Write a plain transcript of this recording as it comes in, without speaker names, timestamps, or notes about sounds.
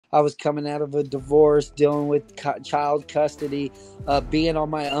I was coming out of a divorce, dealing with child custody, being on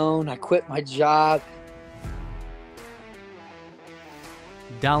my own. I quit my job.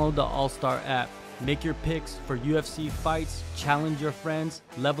 Download the AllStar app. Make your picks for UFC fights, challenge your friends,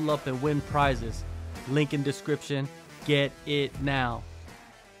 level up and win prizes. Link in description. Get it now.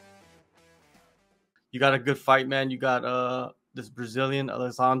 You got a good fight, man. You got this Brazilian,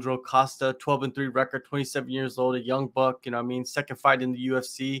 Alessandro Costa, 12-3 record, 27 years old, a young buck, you know what I mean? Second fight in the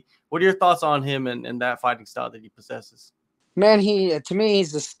UFC. What are your thoughts on him and that fighting style that he possesses? Man, to me,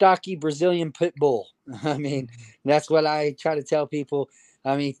 he's a stocky Brazilian pit bull. I mean, that's what I try to tell people.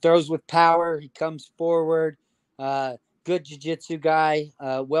 I mean, he throws with power. He comes forward. Good jiu-jitsu guy,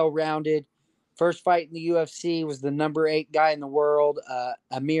 well-rounded. First fight in the UFC was the number 8 guy in the world,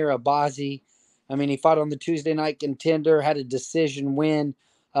 Amir Abazi. I mean, he fought on the Tuesday Night Contender, had a decision win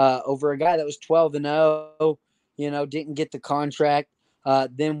over a guy that was 12-0. Didn't get the contract.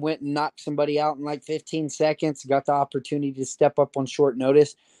 Then went and knocked somebody out in like 15 seconds. Got the opportunity to step up on short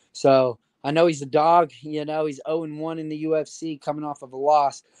notice. So I know he's a dog. He's 0-1 in the UFC, coming off of a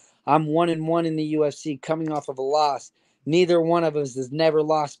loss. I'm 1-1 in the UFC, coming off of a loss. Neither one of us has never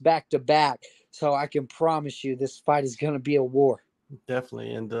lost back to back. So I can promise you this fight is going to be a war.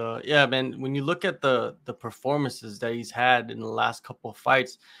 Definitely. And yeah, man, when you look at the performances that he's had in the last couple of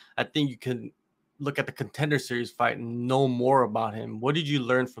fights, I think you can look at the Contender Series fight and know more about him. What did you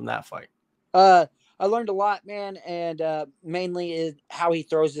learn from that fight? I learned a lot, man, and mainly is how he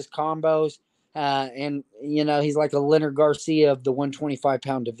throws his combos. And he's like a Leonard Garcia of the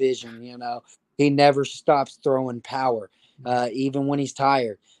 125-pound division. He never stops throwing power, even when he's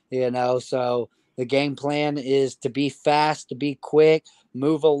tired. So the game plan is to be fast, to be quick,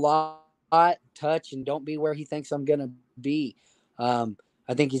 move a lot, touch, and don't be where he thinks I'm gonna be.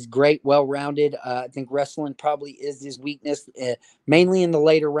 I think he's great, well-rounded. I think wrestling probably is his weakness, mainly in the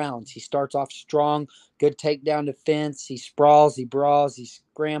later rounds. He starts off strong, good takedown defense. He sprawls, he brawls, he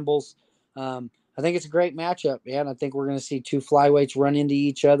scrambles. I think it's a great matchup, man. I think we're going to see two flyweights run into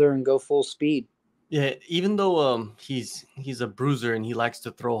each other and go full speed. Yeah, even though he's a bruiser and he likes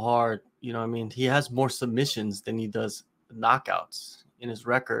to throw hard, you know what I mean, he has more submissions than he does knockouts in his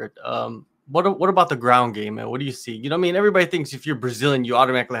record. What about the ground game, man? What do you see? You know what I mean? Everybody thinks if you're Brazilian, you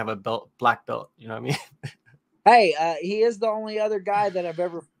automatically have a black belt. You know what I mean? Hey, he is the only other guy that I've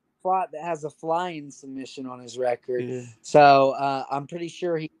ever fought that has a flying submission on his record. Yeah. So I'm pretty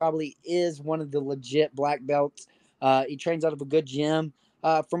sure he probably is one of the legit black belts. He trains out of a good gym.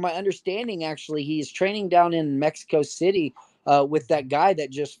 From my understanding, actually, he's training down in Mexico City with that guy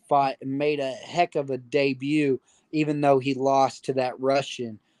that just fought and made a heck of a debut, even though he lost to that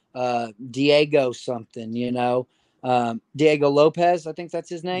Russian, Diego something, Diego Lopez, I think that's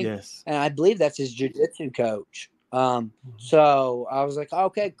his name. Yes. And I believe that's his jiu-jitsu coach. So I was like,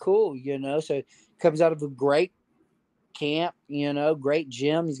 okay, cool, So he comes out of a great camp, great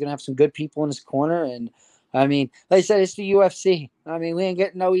gym. He's gonna have some good people in his corner. And I mean, like I said, it's the UFC. I mean, we ain't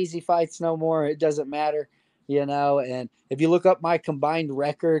getting no easy fights no more. It doesn't matter, And if you look up my combined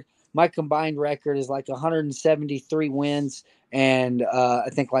record is like 173 wins and I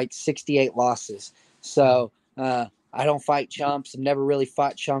think like 68 losses. So I don't fight chumps. I've never really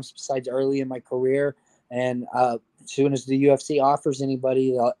fought chumps besides early in my career. And as soon as the UFC offers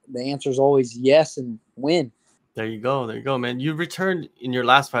anybody, the answer is always yes and win. There you go, man. You returned in your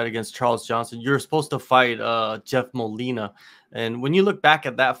last fight against Charles Johnson. You're supposed to fight Jeff Molina. And when you look back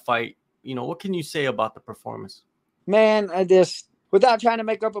at that fight, what can you say about the performance? Man, I just, without trying to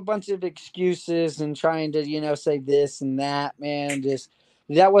make up a bunch of excuses and trying to, say this and that, man, just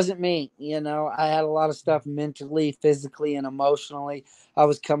that wasn't me. I had a lot of stuff mentally, physically, and emotionally. I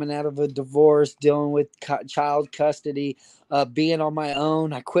was coming out of a divorce, dealing with child custody, being on my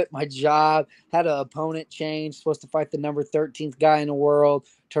own. I quit my job, had an opponent change, supposed to fight the number 13th guy in the world,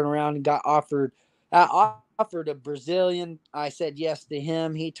 turn around and got offered a Brazilian. I said yes to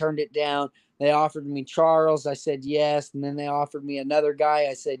him. He turned it down. They offered me Charles. I said yes. And then they offered me another guy.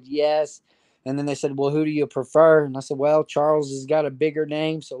 I said yes. And then they said, well, who do you prefer? And I said, well, Charles has got a bigger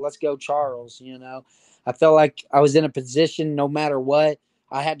name, so let's go Charles. I felt like I was in a position no matter what,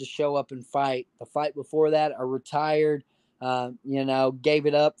 I had to show up and fight. The fight before that, I retired, gave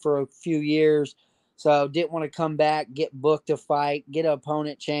it up for a few years. So didn't want to come back, get booked to fight, get an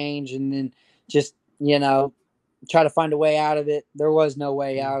opponent change, and then just, try to find a way out of it. There was no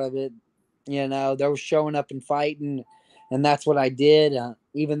way out of it. There was showing up and fighting, and that's what I did.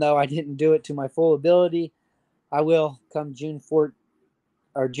 Even though I didn't do it to my full ability, I will come June 4th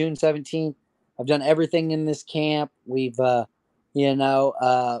or June 17th. I've done everything in this camp. We've,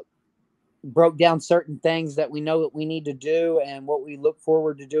 broke down certain things that we know that we need to do and what we look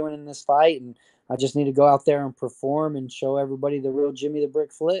forward to doing in this fight. And I just need to go out there and perform and show everybody the real Jimmy the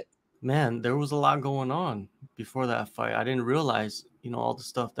Brick Flick. Man, there was a lot going on before that fight. I didn't realize, all the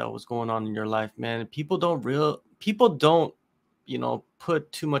stuff that was going on in your life, man. People don't,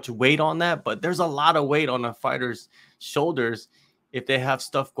 put too much weight on that, but there's a lot of weight on a fighter's shoulders if they have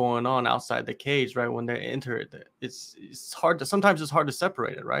stuff going on outside the cage, right? When they enter it, it's hard to, sometimes it's hard to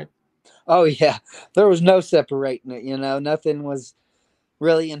separate it, right? Oh yeah, there was no separating it. Nothing was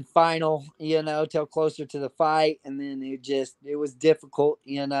really in final, till closer to the fight. And then it was difficult,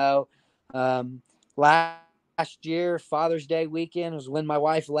 last year, Father's Day weekend was when my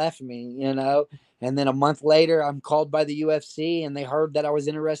wife left me, and then a month later I'm called by the UFC and they heard that I was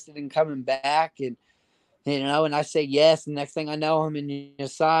interested in coming back. And, and I say yes. And next thing I know, I'm in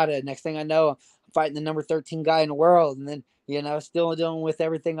USADA. Next thing I know, I'm fighting the number 13 guy in the world. And then, still dealing with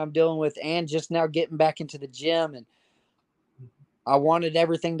everything I'm dealing with and just now getting back into the gym. And I wanted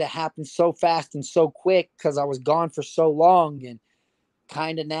everything to happen so fast and so quick because I was gone for so long. And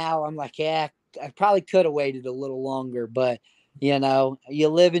kind of now I'm like, yeah, I probably could have waited a little longer, but you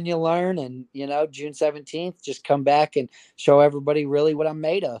live and you learn. And, June 17th, just come back and show everybody really what I'm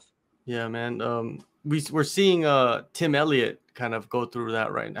made of. Yeah, man. We're seeing Tim Elliott kind of go through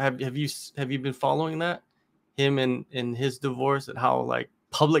that, right? Have you been following that? Him and his divorce and how like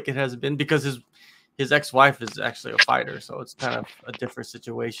public it has been, because his ex-wife is actually a fighter, so it's kind of a different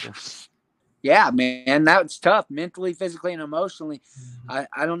situation. Yeah, man, that's tough mentally, physically, and emotionally.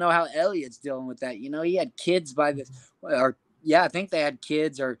 I don't know how Elliott's dealing with that. He had kids by this, or yeah, I think they had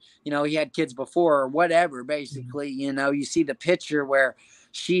kids, or he had kids before, or whatever. Basically, you see the picture where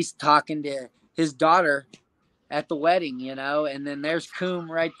she's talking to his daughter at the wedding, and then there's Coom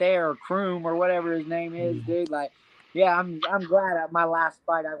right there, or Kroom, or whatever his name is, dude. Like, yeah, I'm glad at my last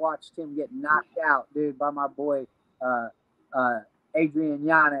fight I watched him get knocked out, dude, by my boy Adrian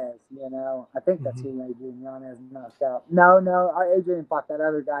Yanez. I think that's who Adrian Yanez knocked out. No, Adrian fought that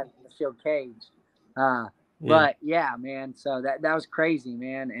other guy in the show Cage. But yeah, man, so that was crazy,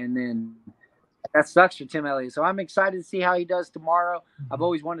 man. And then that sucks for Tim Elliott. So I'm excited to see how he does tomorrow. I've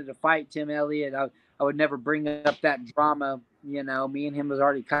always wanted to fight Tim Elliott. I would never bring up that drama. Me and him was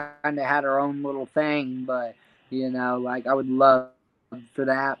already kind of had our own little thing, but like I would love for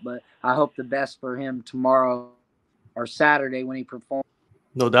that. But I hope the best for him tomorrow or Saturday when he performs.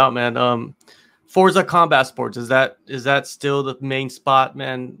 No doubt, man. Forza Combat Sports, is that still the main spot,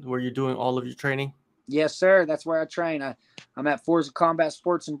 man, where you're doing all of your training? Yes, sir. That's where I train. I'm at Forza Combat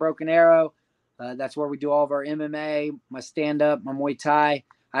Sports in Broken Arrow. That's where we do all of our MMA, my stand-up, my Muay Thai.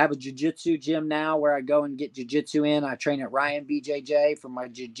 I have a jiu-jitsu gym now where I go and get jiu-jitsu in. I train at Ryan BJJ for my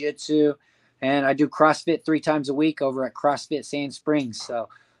jiu-jitsu. And I do CrossFit 3 times a week over at CrossFit Sand Springs. So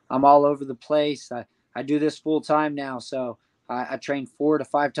I'm all over the place. I do this full-time now. So I train 4 to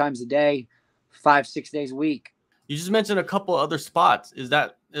 5 times a day, 5-6 days a week. You just mentioned a couple other spots.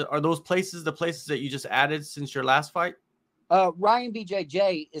 Are those places the places that you just added since your last fight? Ryan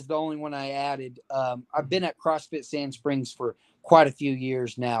BJJ is the only one I added. I've been at CrossFit Sand Springs for quite a few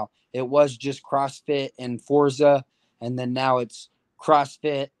years now. It was just CrossFit and Forza, and then now it's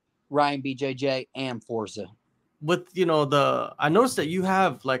CrossFit, Ryan BJJ, and Forza. With I noticed that you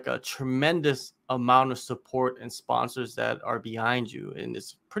have like a tremendous amount of support and sponsors that are behind you, and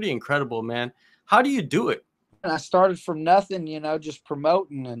it's pretty incredible, man. How do you do it? I started from nothing, just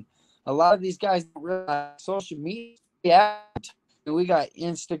promoting, and a lot of these guys don't realize social media. Yeah, we got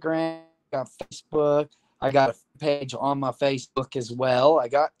Instagram, got Facebook. I got a page on my Facebook as well. I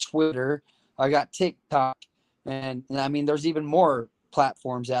got Twitter. I got TikTok, and I mean, there's even more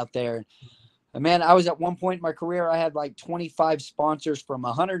platforms out there. And man, I was at one point in my career, I had like 25 sponsors from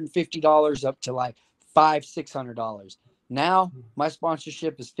 $150 up to like $500-600. Now my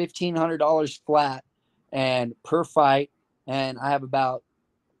sponsorship is $1,500 flat and per fight, and I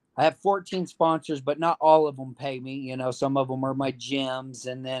have 14 sponsors, but not all of them pay me. Some of them are my gyms,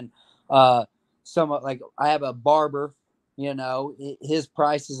 and then some like I have a barber. His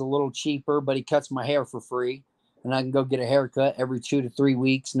price is a little cheaper, but he cuts my hair for free, and I can go get a haircut every 2 to 3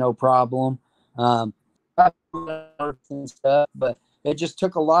 weeks, no problem. And stuff, but it just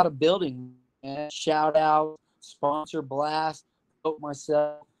took a lot of building. And shout out, sponsor blast, promote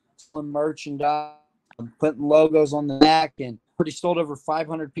myself, selling merchandise, putting logos on the back, and already sold over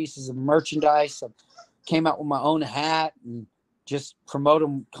 500 pieces of merchandise. I came out with my own hat and just promote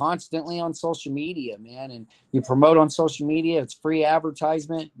them constantly on social media, man. And you promote on social media, it's free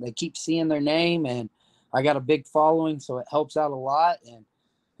advertisement. They keep seeing their name, and I got a big following, so it helps out a lot. And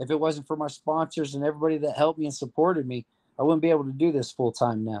if it wasn't for my sponsors and everybody that helped me and supported me, I wouldn't be able to do this full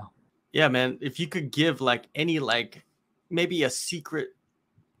time now. Yeah, man. If you could give like any like maybe a secret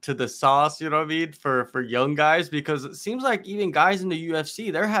to the sauce, you know what I mean, for young guys, because it seems like even guys in the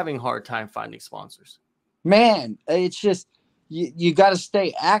UFC, they're having a hard time finding sponsors. Man, it's just you got to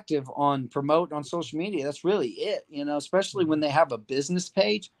stay active on promote on social media. That's really it, especially when they have a business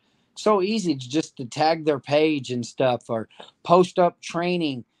page. So easy to just to tag their page and stuff, or post up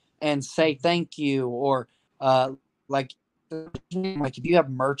training and say thank you, or like if you have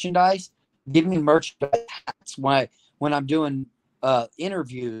merchandise, give me merchandise hats. When I'm doing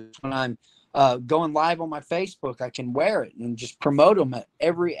interviews, when I'm going live on my Facebook, I can wear it and just promote them at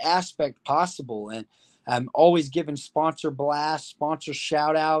every aspect possible. And I'm always giving sponsor blasts, sponsor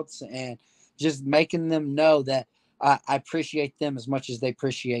shout outs, and just making them know that I appreciate them as much as they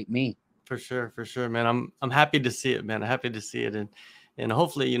appreciate me. For sure, man. I'm happy to see it, man. I'm happy to see it, and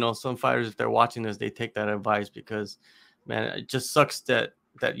hopefully, you know, some fighters, if they're watching this, they take that advice, because, man, it just sucks that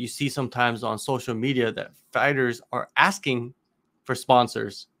you see sometimes on social media that fighters are asking for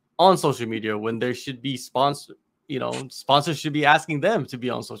sponsors on social media when there should be sponsor. You know, sponsors should be asking them to be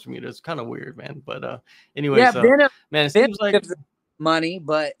on social media. It's kind of weird, man. But Yeah, anyways, man, it Venom seems like gives money,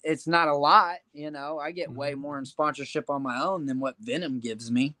 but it's not a lot. I get way more in sponsorship on my own than what Venom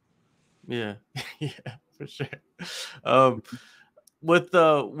gives me. yeah, yeah, for sure. Um, with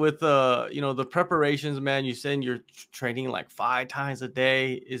you know, the preparations, man, you saying you're training like 5 times a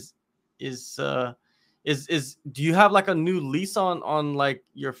day. Is do you have like a new lease on like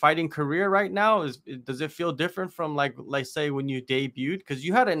your fighting career right now? Does it feel different from like say when you debuted, because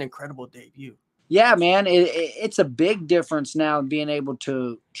you had an incredible debut? Yeah, man, it's a big difference now being able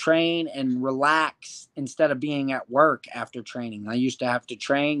to train and relax instead of being at work after training. I used to have to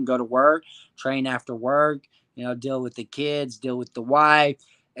train, go to work, train after work, deal with the kids, deal with the wife,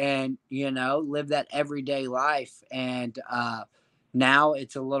 and, live that everyday life. And now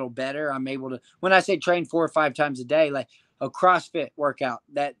it's a little better. I'm able to, when I say train 4 or 5 times a day, like a CrossFit workout,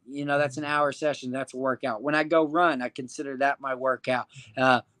 that's an hour session. That's a workout. When I go run, I consider that my workout.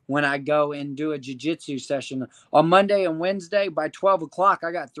 When I go and do a jiu-jitsu session on Monday and Wednesday, by 12 o'clock,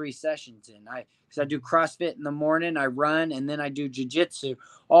 I got 3 sessions in. Because I do CrossFit in the morning, I run, and then I do jiu-jitsu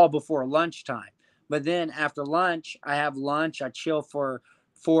all before lunchtime. But then after lunch, I have lunch. I chill for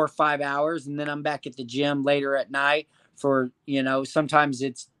 4 or 5 hours, and then I'm back at the gym later at night for, sometimes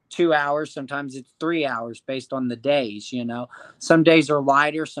it's 2 hours, sometimes it's 3 hours based on the days. Some days are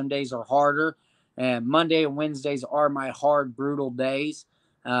lighter, some days are harder. And Monday and Wednesdays are my hard, brutal days.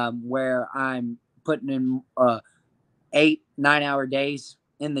 Where I'm putting in 8, 9 hour days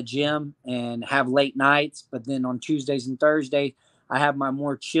in the gym and have late nights. But then on Tuesdays and Thursdays, I have my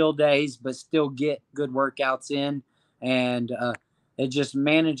more chill days, but still get good workouts in. And it just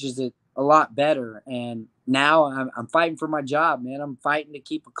manages it a lot better. And now I'm fighting for my job, man. I'm fighting to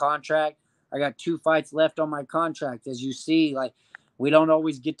keep a contract. I got 2 fights left on my contract. As you see, like, we don't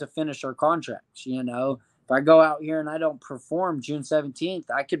always get to finish our contracts. If I go out here and I don't perform June 17th,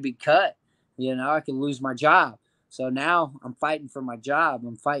 I could be cut. I could lose my job. So now I'm fighting for my job.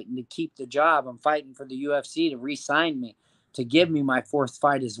 I'm fighting to keep the job. I'm fighting for the UFC to re-sign me, to give me my 4th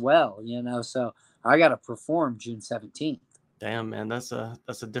fight as well. So I got to perform June 17th. Damn, man, that's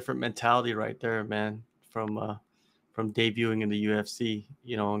a different mentality right there, man. From debuting in the UFC,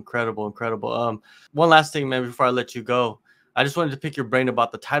 incredible. One last thing, man, before I let you go, I just wanted to pick your brain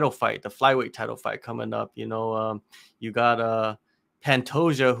about the title fight, the flyweight title fight coming up. You got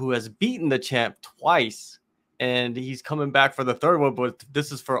Pantoja, who has beaten the champ twice, and he's coming back for the third one. But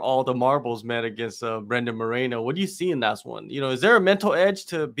this is for all the marbles, man, against Brendan Moreno. What do you see in that one? Is there a mental edge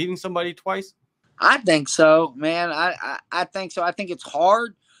to beating somebody twice? I think so, man. I think so. I think it's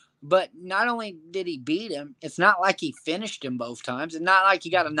hard, but not only did he beat him, it's not like he finished him both times. It's not like he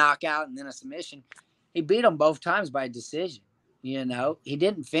got a knockout and then a submission. He beat him both times by decision. He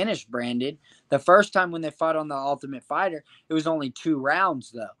didn't finish Brandon. The first time when they fought on the Ultimate Fighter, it was only 2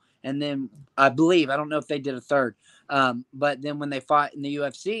 rounds, though. And then I don't know if they did a third. But then when they fought in the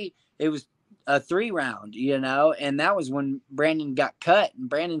UFC, it was a 3-round, and that was when Brandon got cut and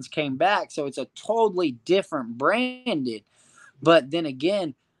Brandon's came back. So it's a totally different Brandon. But then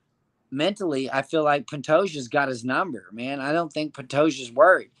again, mentally, I feel like Pantoja's got his number, man. I don't think Pantoja's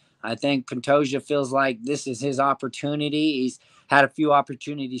worried. I think Pantoja feels like this is his opportunity. He's had a few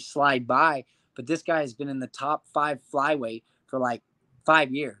opportunities slide by, but this guy has been in the top 5 flyweight for like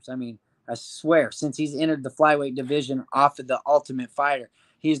 5 years. I mean, I swear, since he's entered the flyweight division off of the Ultimate Fighter,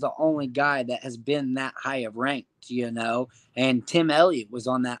 he's the only guy that has been that high of ranked, And Tim Elliott was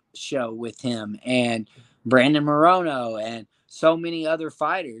on that show with him, and Brandon Moreno, and so many other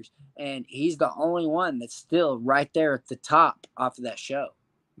fighters. And he's the only one that's still right there at the top off of that show.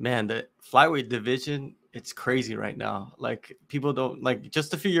 Man, the flyweight division, it's crazy right now. Like people don't like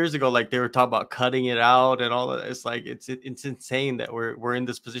just a few years ago, like they were talking about cutting it out and all that. It's like it's insane that we're in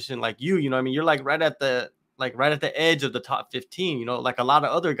this position. Like you know, what I mean, you're like right at the edge of the top 15, you know, like a lot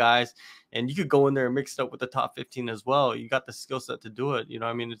of other guys, and you could go in there and mix it up with the top 15 as well. You got the skill set to do it. You know,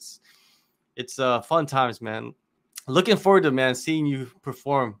 what I mean, it's fun times, man. Looking forward to, man, seeing you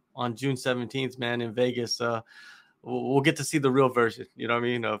perform on June 17th, man, in Vegas. We'll get to see the real version, you know what I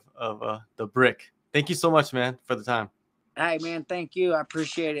mean, of the brick. Thank you so much, man, for the time. Hey, man, thank you. I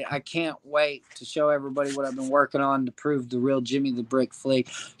appreciate it. I can't wait to show everybody what I've been working on to prove the real Jimmy the Brick Fleet.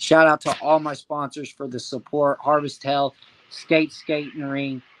 Shout out to all my sponsors for the support. Harvest Health, Skate and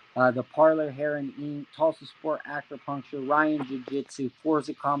Ring, the Parlor Hair and Ink, Tulsa Sport Acupuncture, Ryan Jiu-Jitsu,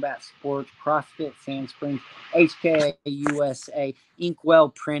 Forza Combat Sports, CrossFit Sand Springs, HKA USA, Inkwell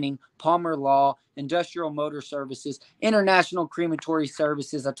Printing, Palmer Law, Industrial Motor Services, International Crematory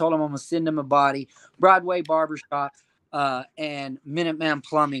Services. I told them I'm going to send them a body. Broadway Barbershop, and Minuteman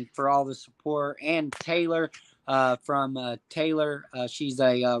Plumbing for all the support, and Taylor from Taylor. She's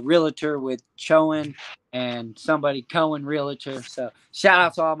a realtor with Chowan and somebody Cohen Realtor. So shout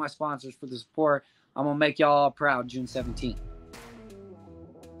out to all my sponsors for the support. I'm going to make y'all all proud June 17th.